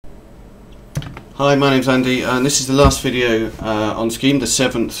Hi, my name's Andy, and this is the last video on Scheme, the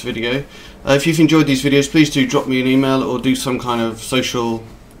 7th video. If you've enjoyed these videos, please do drop me an email or do some kind of social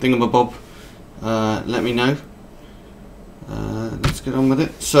thingamabob. Let me know. Let's get on with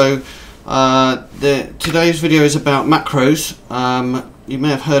it. So, today's video is about macros. You may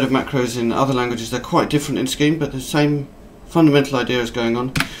have heard of macros in other languages. They're quite different in Scheme, but the same fundamental idea is going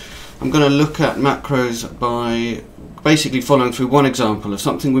on. I'm going to look at macros by basically following through one example of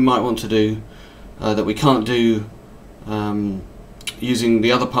something we might want to do that we can't do using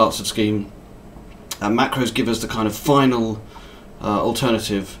the other parts of Scheme. Macros give us the kind of final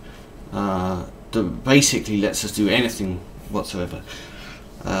alternative that basically lets us do anything whatsoever.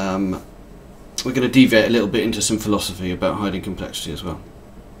 We're going to deviate a little bit into some philosophy about hiding complexity as well.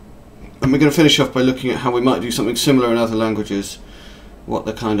 And we're going to finish off by looking at how we might do something similar in other languages, what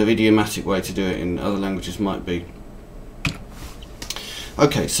the kind of idiomatic way to do it in other languages might be.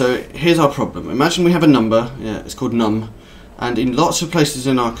 Okay, so here's our problem. Imagine we have a number, it's called num, and in lots of places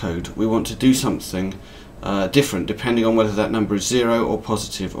in our code we want to do something different depending on whether that number is 0 or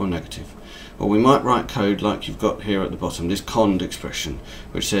positive or negative. Or we might write code like you've got here at the bottom, this cond expression,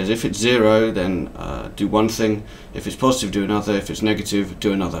 which says if it's 0 then do one thing, if it's positive do another, if it's negative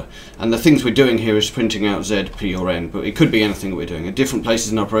do another. And the things we're doing here is printing out z, p or n, but it could be anything that we're doing. At different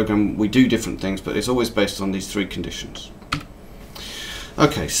places in our program we do different things, but it's always based on these three conditions.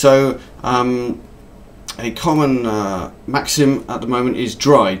 Okay, so a common maxim at the moment is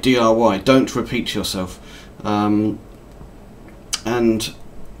DRY, D-R-Y, don't repeat yourself. And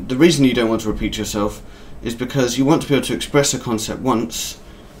the reason you don't want to repeat yourself is because you want to be able to express a concept once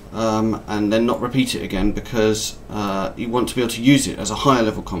and then not repeat it again, because you want to be able to use it as a higher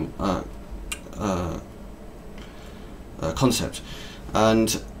level concept.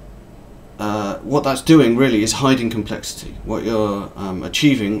 And what that's doing really is hiding complexity. What you're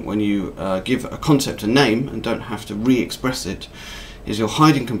achieving when you give a concept a name and don't have to re-express it is you're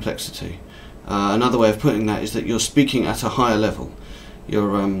hiding complexity. Another way of putting that is that you're speaking at a higher level.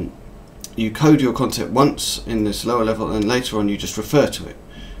 You code your concept once in this lower level and later on you just refer to it.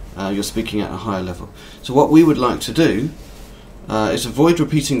 You're speaking at a higher level. So what we would like to do is avoid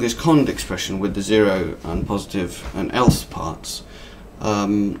repeating this cond expression with the 0 and positive and else parts.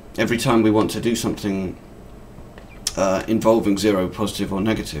 Every time we want to do something involving 0, positive or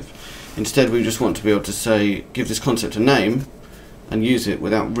negative. Instead we just want to be able to say, give this concept a name and use it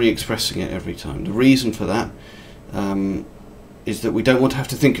without re-expressing it every time. The reason for that is that we don't want to have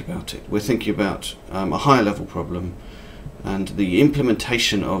to think about it. We're thinking about a higher level problem, and the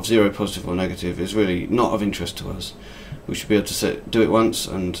implementation of 0, positive or negative is really not of interest to us. We should be able to do it once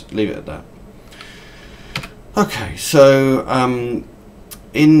and leave it at that. Okay, so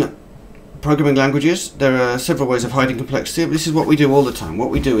in programming languages there are several ways of hiding complexity. This is what we do all the time. What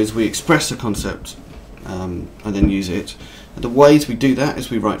we do is we express a concept and then use it. And the ways we do that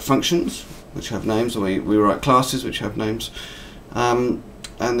is we write functions which have names, or we write classes which have names. And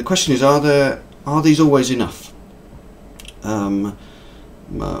the question is, are these always enough?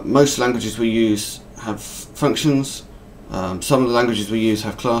 Most languages we use have functions. Some of the languages we use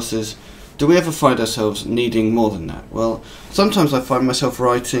have classes. Do we ever find ourselves needing more than that? Well, sometimes I find myself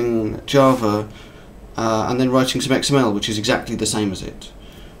writing Java and then writing some XML which is exactly the same as it.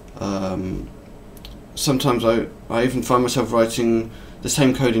 Sometimes I even find myself writing the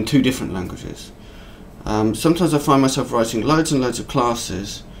same code in two different languages. Sometimes I find myself writing loads and loads of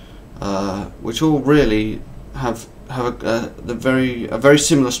classes which all really have a very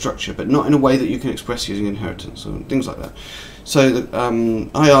similar structure, but not in a way that you can express using inheritance or things like that. So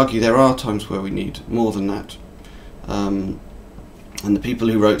I argue there are times where we need more than that, and the people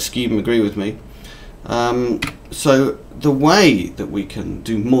who wrote Scheme agree with me. So the way that we can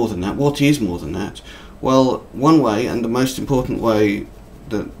do more than that, what is more than that? Well, one way, and the most important way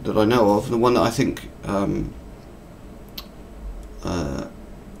that I know of, the one that I think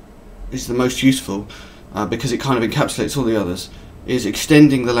is the most useful, because it kind of encapsulates all the others, is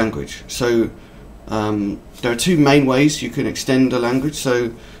extending the language. So there are two main ways you can extend a language.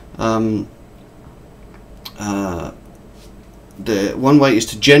 So the one way is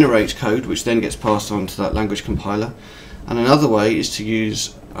to generate code which then gets passed on to that language compiler, and another way is to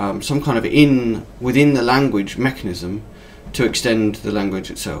use some kind of within the language mechanism to extend the language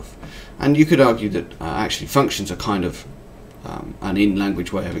itself. And you could argue that actually functions are kind of an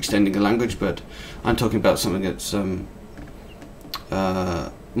in-language way of extending a language, but I'm talking about something that's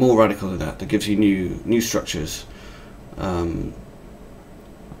more radical than that gives you new structures,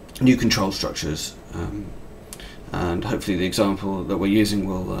 new control structures, and hopefully the example that we're using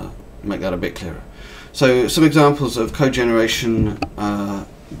will make that a bit clearer. So some examples of code generation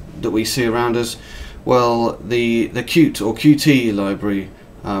that we see around us? Well, the Qt or Qt library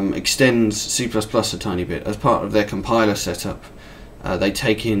extends C++ a tiny bit. As part of their compiler setup, they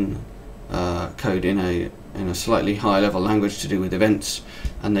take in code in a slightly higher level language to do with events,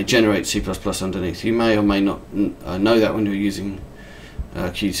 and they generate C++ underneath. You may or may not know that when you're using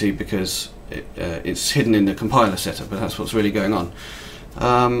Qt, because it's hidden in the compiler setup, but that's what's really going on.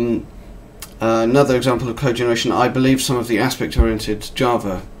 Another example of code generation, I believe some of the aspect-oriented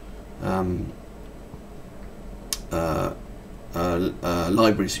Java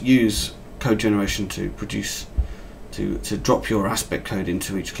libraries use code generation to produce, to drop your aspect code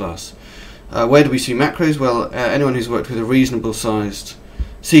into each class. Where do we see macros? Well, anyone who's worked with a reasonable sized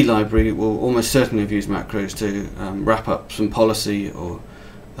C library will almost certainly have used macros to wrap up some policy or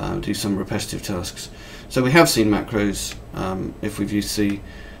do some repetitive tasks. So we have seen macros if we've used C,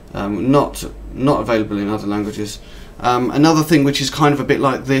 not available in other languages. Another thing which is kind of a bit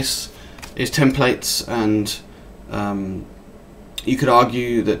like this is templates, and you could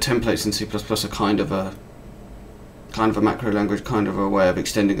argue that templates in C++ are kind of a macro language, kind of a way of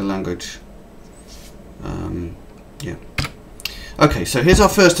extending a language. Yeah. Okay, so here's our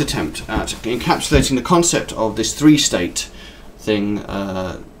first attempt at encapsulating the concept of this three-state thing,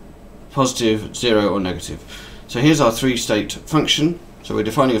 positive, 0 or negative. So here's our three-state function. So we're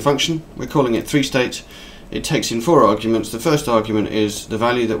defining a function, we're calling it three-state. It takes in 4 arguments. The first argument is the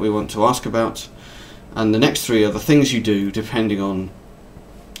value that we want to ask about, and the next 3 are the things you do depending on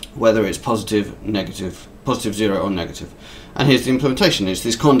whether it's positive, negative, positive, 0 or negative. And here's the implementation. It's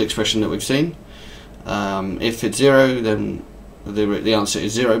this cond expression that we've seen. If it's 0, then the answer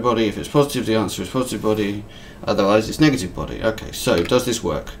is 0 body. If it's positive, the answer is positive body. Otherwise, it's negative body. Okay, so does this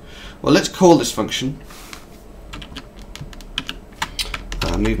work? Well, let's call this function.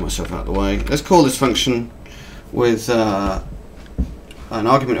 Move myself out of the way. Let's call this function with an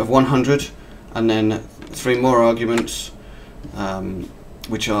argument of 100, and then 3 more arguments,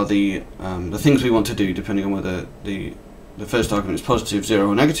 which are the things we want to do depending on whether the first argument is positive, 0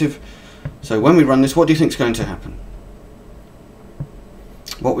 or negative. So when we run this, what do you think is going to happen?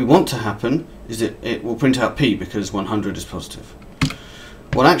 What we want to happen is that it will print out P, because 100 is positive.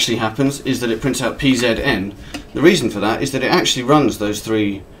 What actually happens is that it prints out PZN. The reason for that is that it actually runs those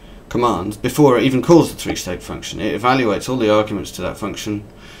 3 commands before it even calls the three-state function. It evaluates all the arguments to that function.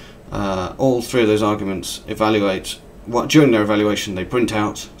 All 3 of those arguments evaluate during their evaluation they print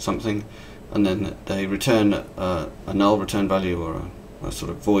out something, and then they return a null return value or a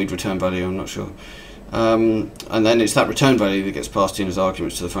sort of void return value, I'm not sure. And then it's that return value that gets passed in as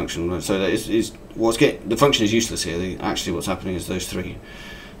arguments to the function. So that is the function is useless here. Actually what's happening is those 3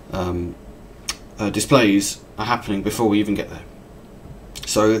 displays are happening before we even get there.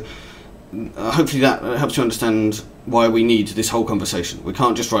 So hopefully that helps you understand why we need this whole conversation. We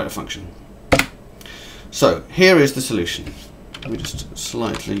can't just write a function. So here is the solution. Let me just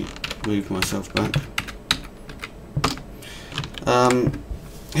slightly move myself back.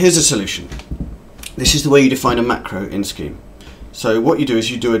 Here's a solution. This is the way you define a macro in Scheme. So what you do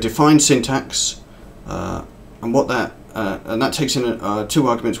is you do a define syntax, and that takes in 2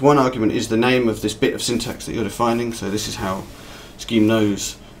 arguments. One argument is the name of this bit of syntax that you're defining. So this is how Scheme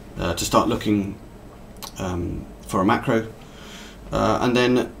knows to start looking for a macro. And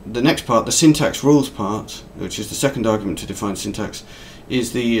then the next part, the syntax rules part, which is the second argument to define syntax,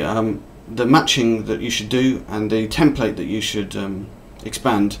 is the matching that you should do and the template that you should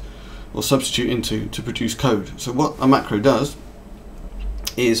expand or substitute into to produce code. So what a macro does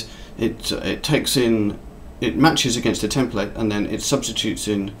is it matches against a template, and then it substitutes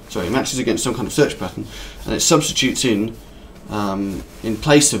in, it matches against some kind of search pattern, and it substitutes in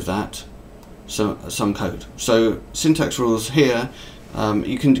place of that some code. So syntax rules here,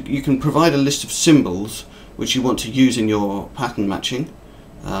 you can provide a list of symbols which you want to use in your pattern matching,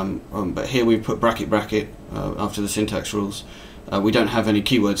 but here we put bracket bracket after the syntax rules. We don't have any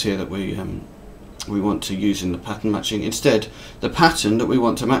keywords here that we want to use in the pattern matching. Instead, the pattern that we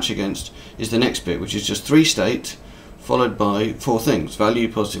want to match against is the next bit, which is just 3-state followed by 4 things: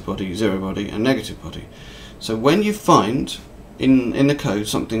 value, positive body, 0 body, and negative body. So when you find in the code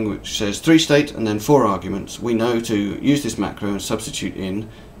something which says 3-state and then 4 arguments, we know to use this macro and substitute in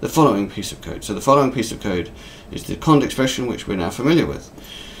the following piece of code. So the following piece of code is the cond expression, which we're now familiar with.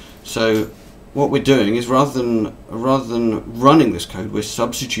 So what we're doing is rather than running this code, we're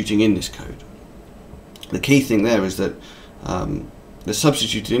substituting in this code. The key thing there is that the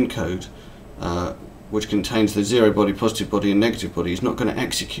substituted in code, which contains the 0 body, positive body, and negative body, is not going to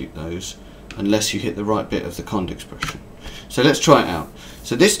execute those unless you hit the right bit of the cond expression. So let's try it out.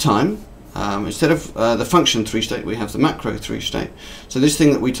 So this time instead of the function 3-state, we have the macro 3-state. So this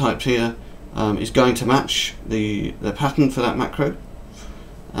thing that we typed here is going to match the pattern for that macro,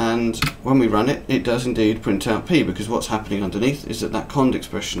 and when we run it, it does indeed print out P, because what's happening underneath is that cond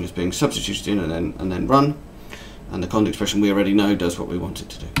expression is being substituted in and then run, and the cond expression we already know does what we want it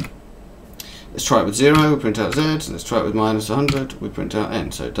to do. Let's try it with 0, we print out Z. Let's try it with minus 100, we print out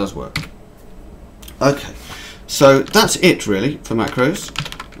N, so it does work. Okay, so that's it really for macros.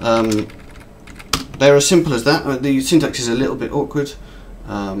 They're as simple as that. The syntax is a little bit awkward,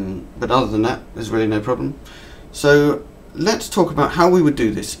 but other than that, there's really no problem. So let's talk about how we would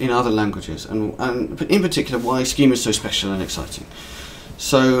do this in other languages, and in particular why Scheme is so special and exciting.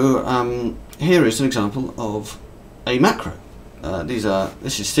 So here is an example of a macro.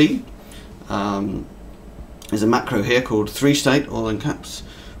 This is C. There's a macro here called 3-state, all in caps,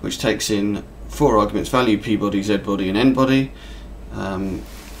 which takes in 4 arguments: value, p body, z body, and n body.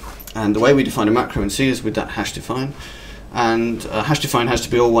 And the way we define a macro in C is with that hash define, and hash define has to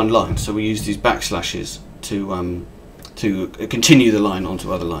be all one line. So we use these backslashes to continue the line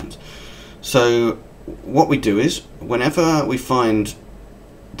onto other lines. So what we do is, whenever we find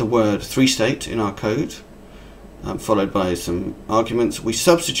the word 3-state in our code, followed by some arguments, we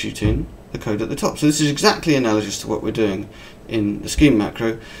substitute in the code at the top. So this is exactly analogous to what we're doing in the Scheme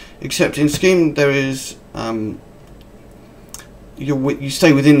macro, except in Scheme there is you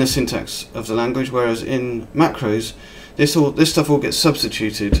stay within the syntax of the language, whereas in macros this stuff all gets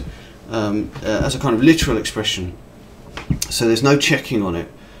substituted as a kind of literal expression. So there's no checking on it.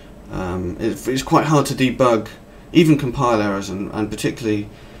 It's quite hard to debug even compile errors, and particularly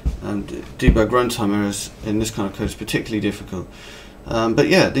debug runtime errors in this kind of code is particularly difficult. But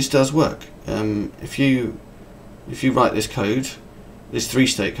yeah, this does work. If you write this code, this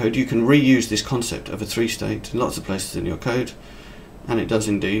 3-state code, you can reuse this concept of a 3-state in lots of places in your code, and it does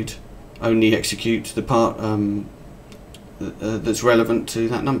indeed only execute the part that's relevant to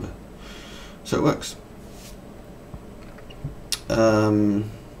that number. So it works.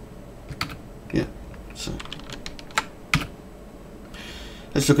 Yeah. So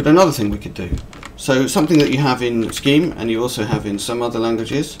let's look at another thing we could do. So something that you have in Scheme and you also have in some other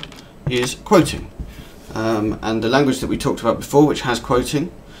languages is quoting. And the language that we talked about before, which has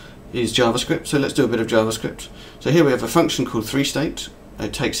quoting, is JavaScript. So let's do a bit of JavaScript. So here we have a function called 3-state.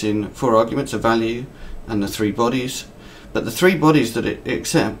 It takes in 4 arguments, a value and the 3 bodies. But the 3 bodies that it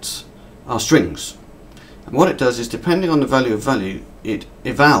accepts are strings. And what it does is, depending on the value of value, it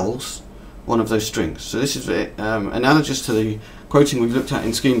evals one of those strings. So this is analogous to the quoting we've looked at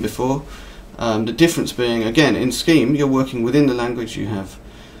in Scheme before. The difference being, again, in Scheme you're working within the language, you have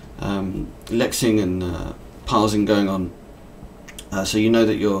lexing and parsing going on, so you know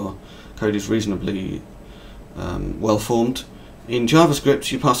that your code is reasonably well formed. In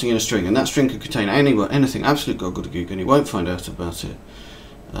JavaScript you're passing in a string, and that string could contain anything, absolute gobbledygook, and you won't find out about it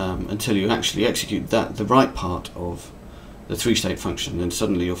until you actually execute the right part of the 3-state function. Then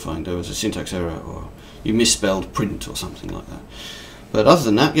suddenly you'll find there was a syntax error, or you misspelled print or something like that. But other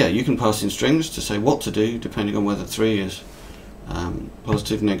than that, yeah, you can pass in strings to say what to do depending on whether 3 is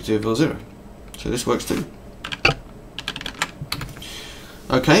positive, negative, or 0. So this works too.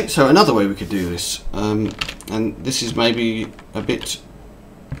 Okay, so another way we could do this, and this is maybe a bit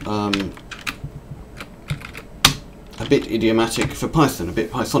idiomatic for Python, a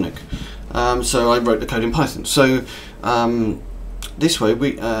bit Pythonic. So I wrote the code in Python. So this way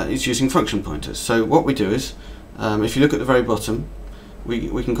is using function pointers. So what we do is, if you look at the very bottom,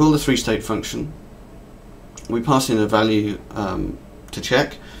 we can call the 3-state function. We pass in a value to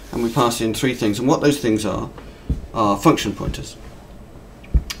check, and we pass in 3 things. And what those things are function pointers.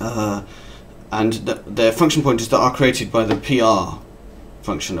 And they're function pointers that are created by the PR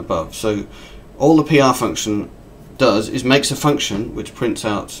function above. So all the PR function does is makes a function which prints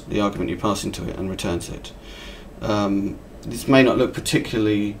out the argument you pass into it and returns it. This may not look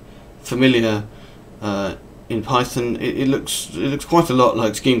particularly familiar in Python. It looks quite a lot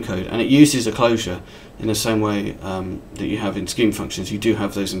like Scheme code, and it uses a closure in the same way that you have in Scheme functions. You do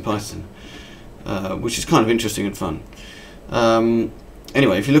have those in Python, which is kind of interesting and fun.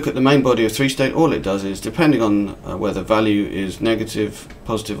 Anyway, if you look at the main body of 3-state, all it does is, depending on whether value is negative,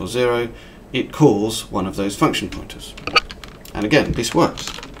 positive, or 0, it calls one of those function pointers. And again, this works.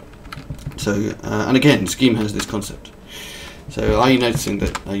 So, and again, Scheme has this concept. So are you noticing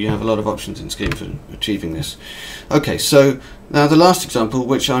that you have a lot of options in Scheme for achieving this? Okay, so now the last example,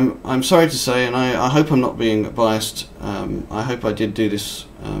 which I'm sorry to say, and I hope I'm not being biased, I hope I did do this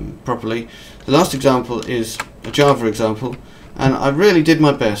properly. The last example is a Java example, and I really did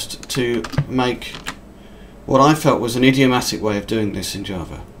my best to make what I felt was an idiomatic way of doing this in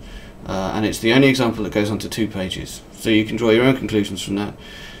Java. and it's the only example that goes on to 2 pages. So you can draw your own conclusions from that.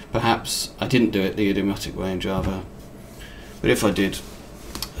 Perhaps I didn't do it the idiomatic way in Java, but if I did,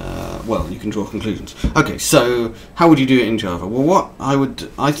 well, you can draw conclusions. Okay, so how would you do it in Java? Well, what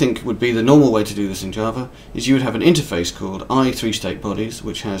I think would be the normal way to do this in Java is you would have an interface called i3StateBodies,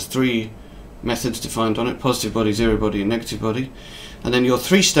 which has 3 methods defined on it: positive body, zero body, and negative body. And then your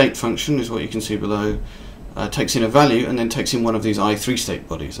 3state function is what you can see below. Takes in a value and then takes in one of these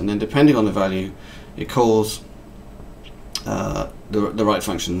i3StateBodies, and then depending on the value, it calls the right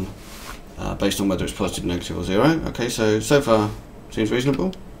function based on whether it's positive, negative, or 0. Okay, so far seems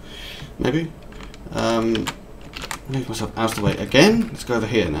reasonable. Maybe. Move myself out of the way again. Let's go over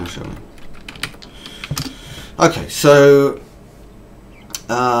here now, shall we? Okay, so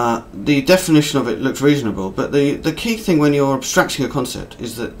the definition of it looks reasonable, but the key thing when you're abstracting a concept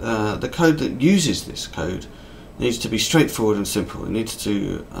is that the code that uses this code needs to be straightforward and simple. It needs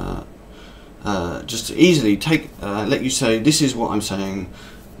to just easily let you say, this is what I'm saying,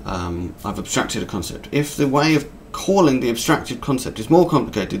 I've abstracted a concept. If the way of calling the abstracted concept is more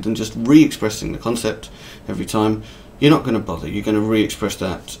complicated than just re-expressing the concept every time, you're not going to bother. You're going to re-express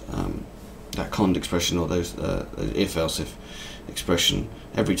that cond expression or those if-else-if expression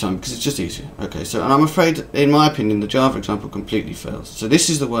every time because it's just easier. Okay, so, and I'm afraid, in my opinion, the Java example completely fails. So this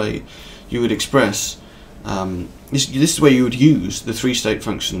is the way you would express, this is where you would use the 3state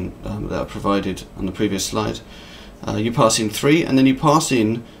function that I provided on the previous slide. You pass in 3, and then you pass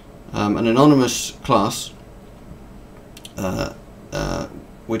in an anonymous class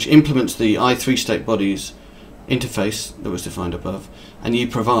which implements the i3StateBodies interface that was defined above, and you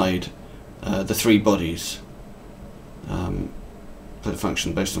provide the 3 bodies for the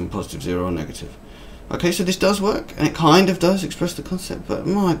function based on positive, 0, or negative. Okay, so this does work, and it kind of does express the concept, but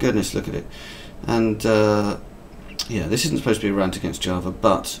my goodness, look at it. And yeah, this isn't supposed to be a rant against Java,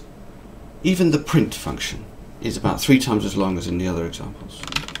 but even the print function is about 3 times as long as in the other examples.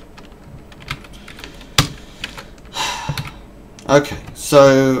 Okay,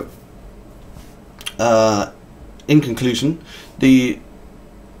 so in conclusion, the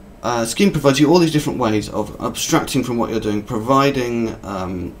Scheme provides you all these different ways of abstracting from what you're doing, providing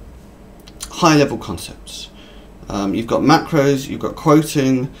high-level concepts. You've got macros, you've got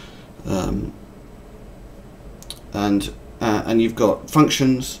quoting, and you've got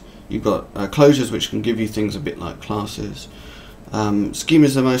functions, you've got closures which can give you things a bit like classes. Scheme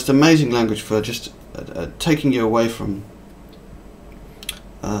is the most amazing language for just taking you away from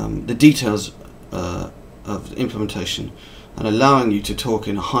the details of implementation and allowing you to talk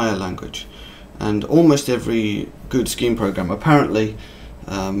in a higher language. And almost every good Scheme program apparently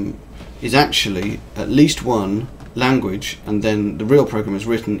is actually at least one language, and then the real program is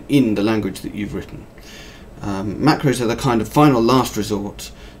written in the language that you've written. Macros are the kind of final last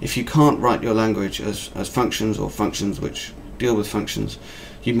resort. If you can't write your language as functions, or functions which deal with functions,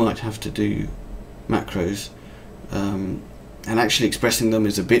 you might have to do macros, and actually expressing them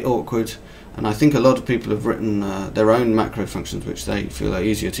is a bit awkward. And I think a lot of people have written their own macro functions which they feel are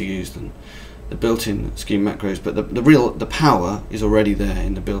easier to use than the built-in Scheme macros, but the power is already there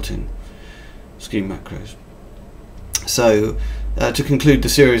in the built-in Scheme macros. So to conclude the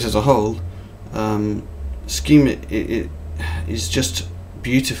series as a whole, Scheme it is just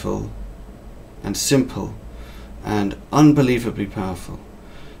beautiful and simple and unbelievably powerful.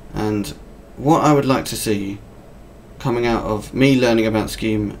 And what I would like to see coming out of me learning about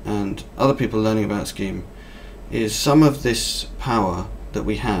Scheme and other people learning about Scheme is some of this power that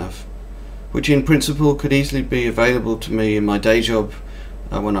we have, which in principle could easily be available to me in my day job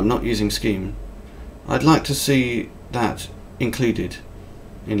when I'm not using Scheme. I'd like to see that included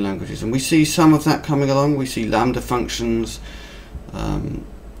in languages, and we see some of that coming along. We see lambda functions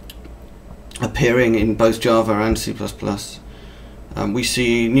appearing in both Java and C++. We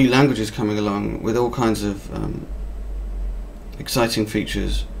see new languages coming along with all kinds of exciting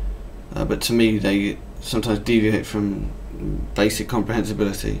features, but to me they sometimes deviate from basic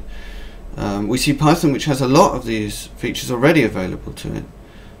comprehensibility. We see Python, which has a lot of these features already available to it.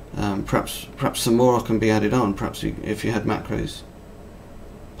 Perhaps some more can be added on. Perhaps if you had macros,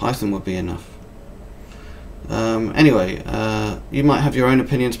 Python would be enough. Anyway, you might have your own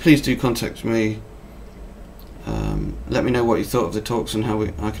opinions. Please do contact me. Let me know what you thought of the talks and how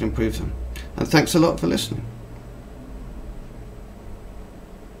I can improve them. And thanks a lot for listening.